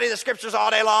 I study the scriptures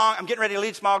all day long. I'm getting ready to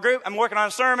lead a small group. I'm working on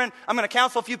a sermon. I'm going to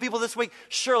counsel a few people this week.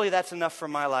 Surely that's enough for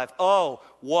my life. Oh,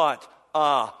 what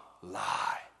a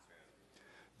lie.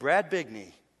 Brad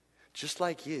Bigney, just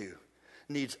like you,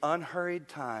 needs unhurried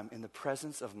time in the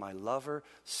presence of my lover,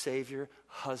 Savior,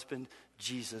 husband,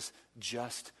 Jesus,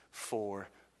 just for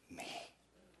me.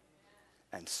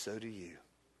 And so do you.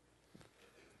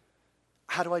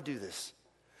 How do I do this?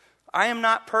 I am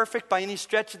not perfect by any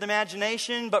stretch of the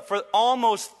imagination, but for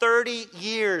almost 30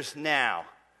 years now,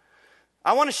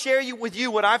 I want to share with you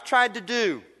what I've tried to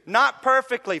do, not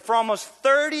perfectly, for almost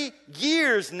 30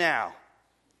 years now,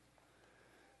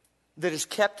 that has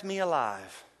kept me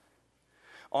alive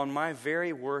on my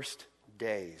very worst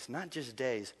days. Not just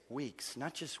days, weeks,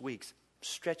 not just weeks,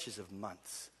 stretches of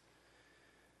months.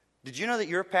 Did you know that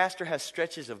your pastor has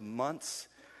stretches of months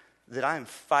that I am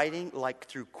fighting like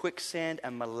through quicksand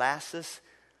and molasses,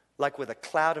 like with a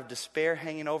cloud of despair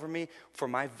hanging over me for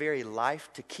my very life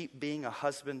to keep being a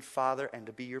husband, father, and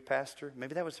to be your pastor?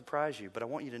 Maybe that would surprise you, but I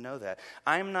want you to know that.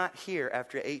 I am not here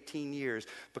after 18 years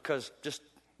because just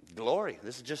glory.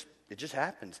 It just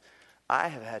happens. I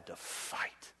have had to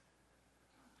fight.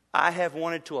 I have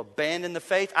wanted to abandon the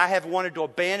faith. I have wanted to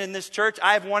abandon this church.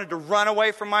 I have wanted to run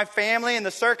away from my family and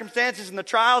the circumstances and the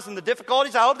trials and the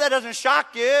difficulties. I hope that doesn't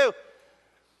shock you.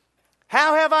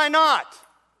 How have I not?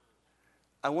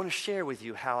 I want to share with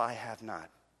you how I have not,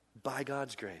 by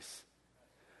God's grace.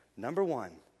 Number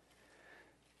 1,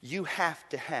 you have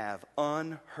to have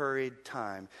unhurried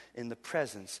time in the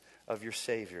presence of your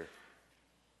Savior.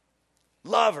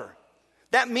 Lover.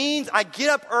 That means I get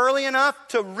up early enough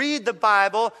to read the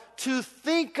Bible, to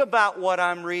think about what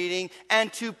I'm reading,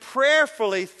 and to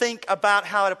prayerfully think about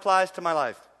how it applies to my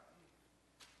life.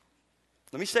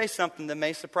 Let me say something that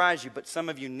may surprise you, but some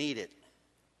of you need it.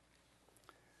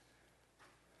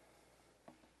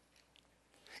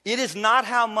 It is not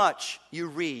how much you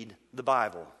read the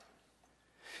Bible.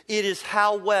 It is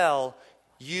how well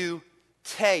you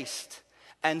taste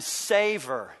and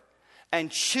savor and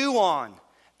chew on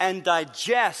and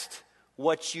digest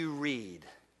what you read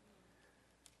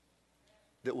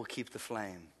that will keep the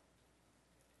flame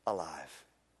alive.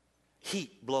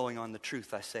 Heat blowing on the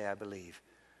truth, I say, I believe.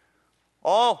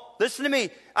 Oh, listen to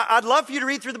me. I'd love for you to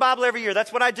read through the Bible every year.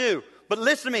 That's what I do. But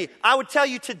listen to me. I would tell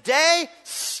you today,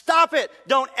 stop it.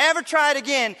 Don't ever try it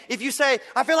again. If you say,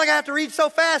 I feel like I have to read so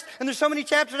fast, and there's so many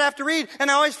chapters I have to read, and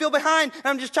I always feel behind, and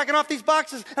I'm just checking off these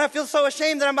boxes, and I feel so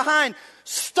ashamed that I'm behind.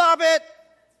 Stop it.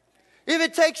 If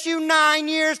it takes you 9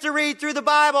 years to read through the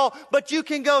Bible, but you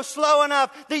can go slow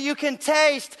enough that you can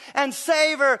taste and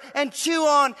savor and chew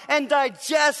on and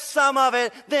digest some of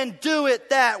it, then do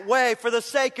it that way for the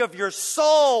sake of your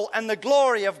soul and the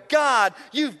glory of God.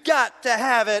 You've got to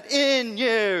have it in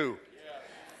you.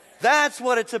 That's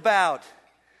what it's about.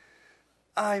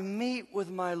 I meet with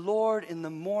my Lord in the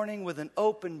morning with an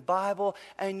open Bible,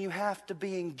 and you have to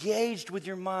be engaged with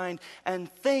your mind and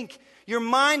think. Your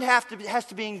mind has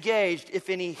to be engaged if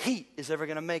any heat is ever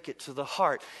going to make it to the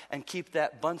heart and keep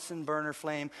that Bunsen burner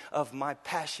flame of my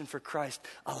passion for Christ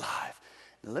alive.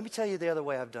 Now, let me tell you the other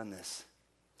way I've done this.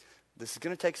 This is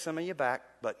going to take some of you back,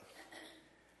 but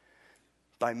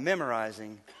by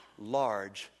memorizing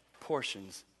large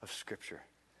portions of Scripture.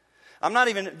 I'm not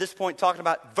even at this point talking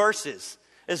about verses,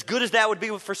 as good as that would be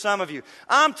for some of you.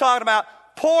 I'm talking about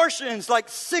portions, like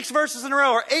 6 verses in a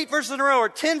row, or 8 verses in a row, or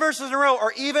 10 verses in a row,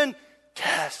 or even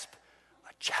a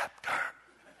chapter.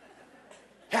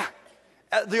 Yeah.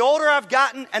 The older I've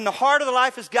gotten and the harder the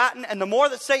life has gotten and the more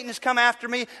that Satan has come after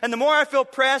me and the more I feel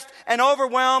pressed and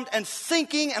overwhelmed and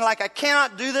sinking and like I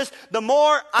cannot do this, the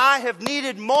more I have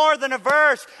needed more than a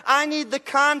verse. I need the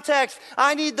context.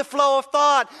 I need the flow of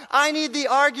thought. I need the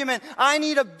argument. I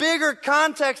need a bigger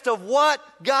context of what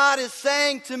God is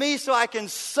saying to me so I can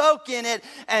soak in it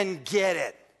and get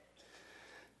it.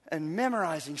 And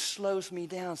memorizing slows me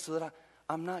down so that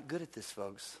I'm not good at this,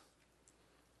 folks.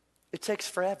 It takes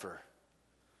forever.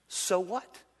 So what?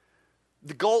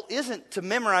 The goal isn't to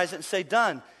memorize it and say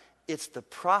done. It's the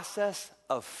process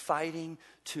of fighting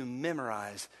to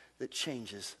memorize that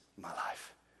changes my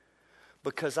life.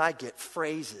 Because I get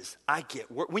phrases,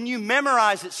 when you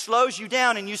memorize, it slows you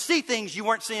down and you see things you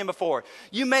weren't seeing before.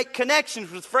 You make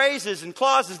connections with phrases and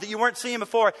clauses that you weren't seeing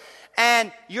before.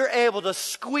 And you're able to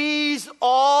squeeze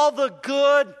all the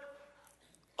good,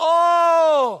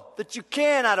 that you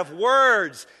can out of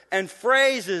words and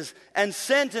phrases and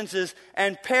sentences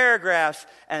and paragraphs.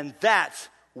 And that's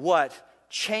what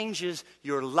changes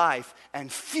your life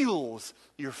and fuels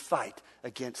your fight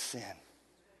against sin.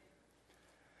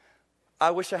 I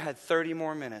wish I had 30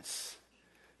 more minutes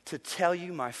to tell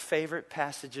you my favorite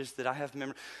passages that I have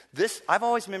memorized. I've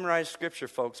always memorized Scripture,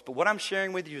 folks, but what I'm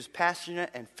sharing with you is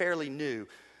passionate and fairly new.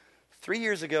 3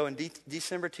 years ago in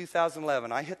December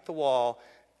 2011, I hit the wall,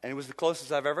 and it was the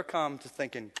closest I've ever come to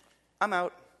thinking, I'm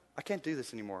out. I can't do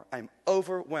this anymore. I'm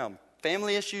overwhelmed.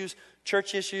 Family issues,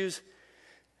 church issues.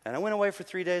 And I went away for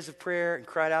 3 days of prayer and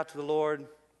cried out to the Lord.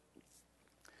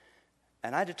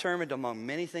 And I determined, among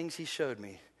many things He showed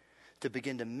me, to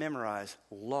begin to memorize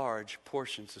large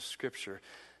portions of Scripture.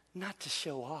 Not to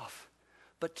show off,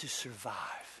 but to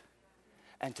survive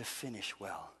and to finish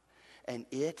well. And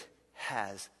it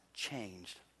has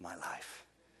changed my life.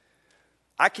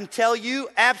 I can tell you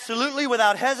absolutely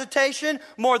without hesitation,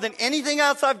 more than anything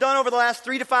else I've done over the last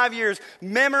 3 to 5 years,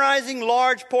 memorizing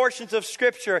large portions of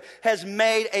Scripture has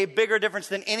made a bigger difference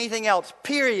than anything else,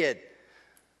 period.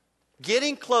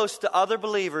 Getting close to other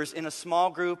believers in a small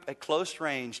group at close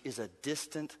range is a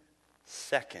distant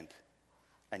second.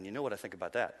 And you know what I think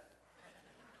about that.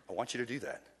 I want you to do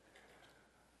that.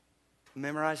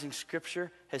 Memorizing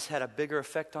Scripture has had a bigger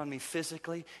effect on me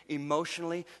physically,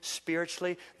 emotionally,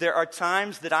 spiritually. There are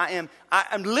times that I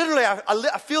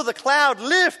feel the cloud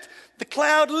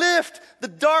lift, the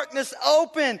darkness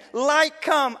open, light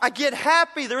come. I get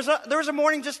happy. There was a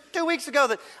morning just 2 weeks ago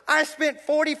that I spent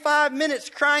 45 minutes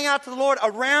crying out to the Lord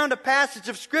around a passage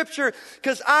of Scripture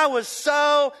because I was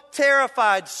so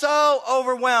terrified, so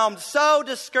overwhelmed, so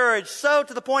discouraged, so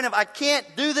to the point of I can't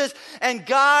do this. And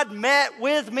God met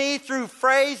with me through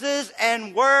phrases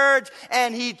and words,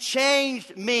 and He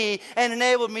changed me and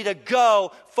enabled me to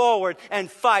go forward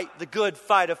and fight the good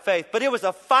fight of faith. But it was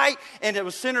a fight, and it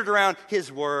was centered around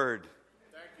His Word.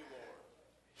 Thank you, Lord.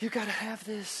 You got to have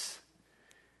this.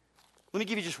 Let me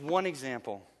give you just one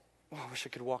example. Oh, I wish I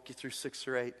could walk you through 6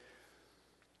 or 8.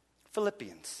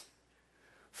 Philippians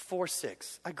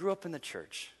 4:6. I grew up in the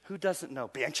church. Who doesn't know?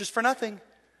 Be anxious for nothing,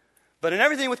 But in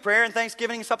everything with prayer and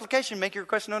thanksgiving and supplication, make your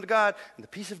requests known to God. And the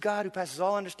peace of God who passes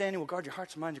all understanding will guard your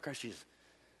hearts and minds in Christ Jesus.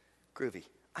 Groovy.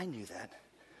 I knew that.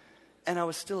 And I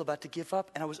was still about to give up,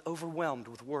 and I was overwhelmed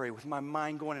with worry, with my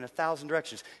mind going in 1,000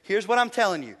 directions. Here's what I'm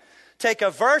telling you. Take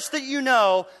a verse that you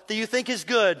know that you think is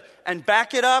good and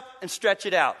back it up and stretch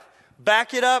it out.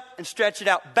 Back it up and stretch it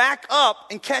out. Back up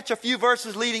and catch a few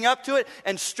verses leading up to it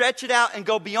and stretch it out and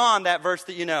go beyond that verse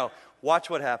that you know. Watch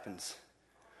what happens.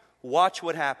 Watch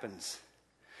what happens.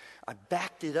 I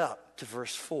backed it up to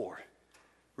verse 4.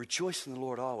 Rejoice in the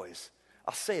Lord always.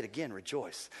 I'll say it again,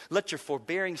 rejoice. Let your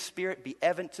forbearing spirit be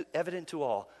evident to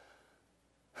all.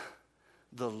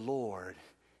 The Lord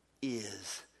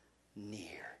is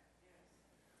near.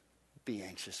 Be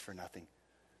anxious for nothing.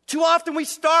 Too often we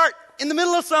start in the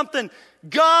middle of something.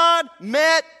 God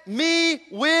met me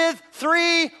with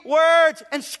 3 words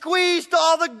and squeezed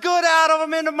all the good out of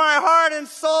them into my heart and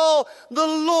soul. The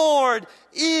Lord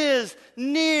is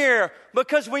near.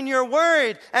 Because when you're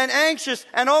worried and anxious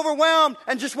and overwhelmed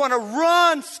and just want to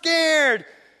run scared,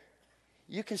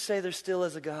 you can say there still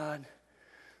is a God.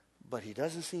 But he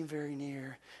doesn't seem very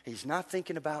near. He's not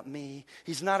thinking about me.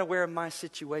 He's not aware of my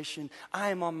situation.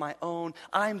 I am on my own.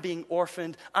 I'm being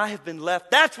orphaned. I have been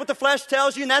left. That's what the flesh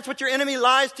tells you, and that's what your enemy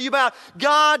lies to you about.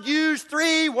 God used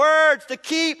 3 words to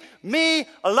keep me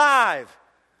alive.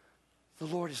 The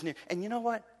Lord is near. And you know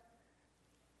what?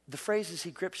 The phrases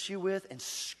he grips you with and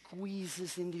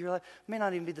squeezes into your life may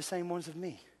not even be the same ones of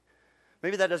me.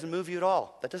 Maybe that doesn't move you at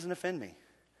all. That doesn't offend me.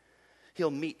 He'll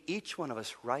meet each one of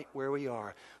us right where we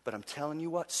are. But I'm telling you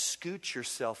what, scoot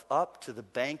yourself up to the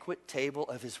banquet table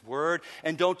of his word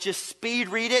and don't just speed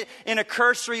read it in a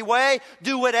cursory way.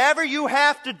 Do whatever you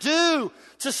have to do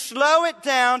to slow it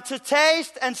down, to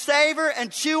taste and savor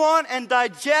and chew on and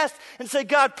digest and say,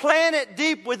 God, plant it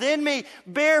deep within me,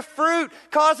 bear fruit,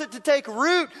 cause it to take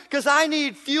root because I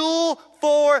need fuel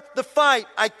for the fight.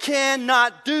 I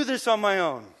cannot do this on my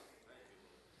own.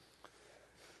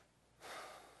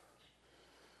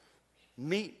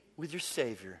 Meet with your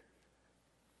Savior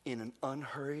in an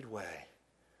unhurried way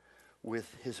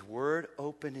with his word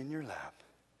open in your lap.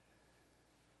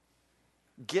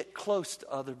 Get close to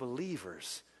other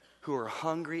believers who are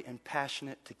hungry and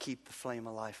passionate to keep the flame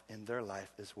alive in their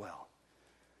life as well.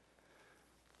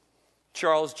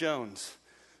 Charles Jones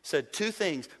said 2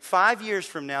 things. 5 years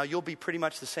from now, you'll be pretty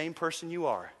much the same person you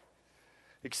are,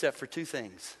 except for 2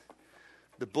 things.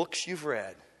 The books you've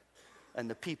read and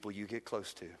the people you get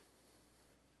close to.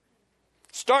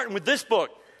 Starting with this book.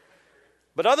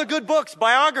 But other good books,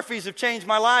 biographies have changed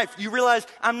my life. You realize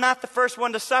I'm not the first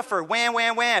one to suffer. Wham,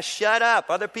 wham, wham. Shut up.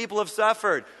 Other people have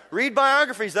suffered. Read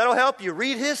biographies. That'll help you.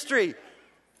 Read history.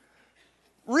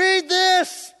 Read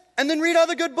this. And then read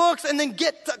other good books. And then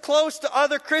get close to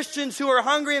other Christians who are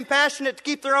hungry and passionate to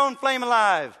keep their own flame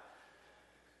alive.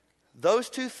 Those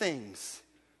 2 things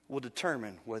will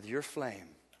determine whether your flame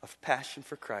of passion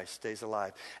for Christ stays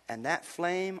alive. And that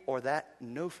flame or that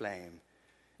no flame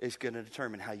is going to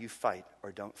determine how you fight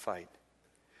or don't fight.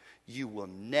 You will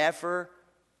never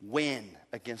win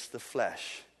against the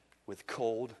flesh with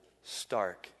cold,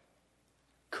 stark,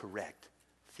 correct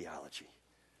theology.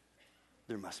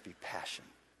 There must be passion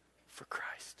for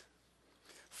Christ.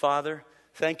 Father,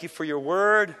 thank you for your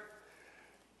word.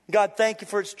 God, thank you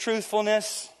for its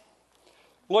truthfulness.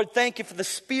 Lord, thank you for the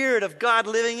Spirit of God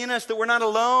living in us, that we're not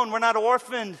alone, we're not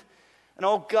orphaned. And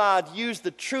oh God, use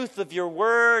the truth of your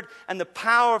word and the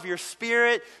power of your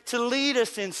Spirit to lead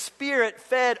us in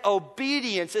Spirit-fed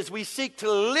obedience as we seek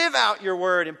to live out your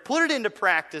word and put it into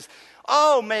practice.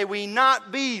 Oh, may we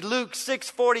not be, Luke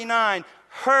 6:49,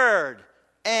 heard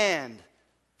and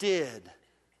did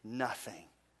nothing.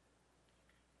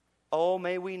 Oh,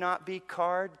 may we not be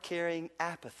card-carrying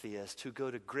apatheists who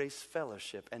go to Grace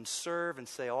Fellowship and serve and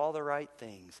say all the right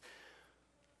things.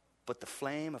 But the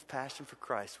flame of passion for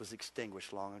Christ was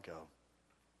extinguished long ago.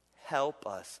 Help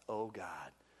us, oh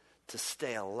God, to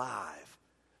stay alive,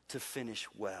 to finish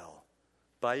well.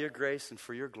 By your grace and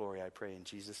for your glory, I pray in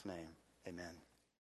Jesus' name, amen.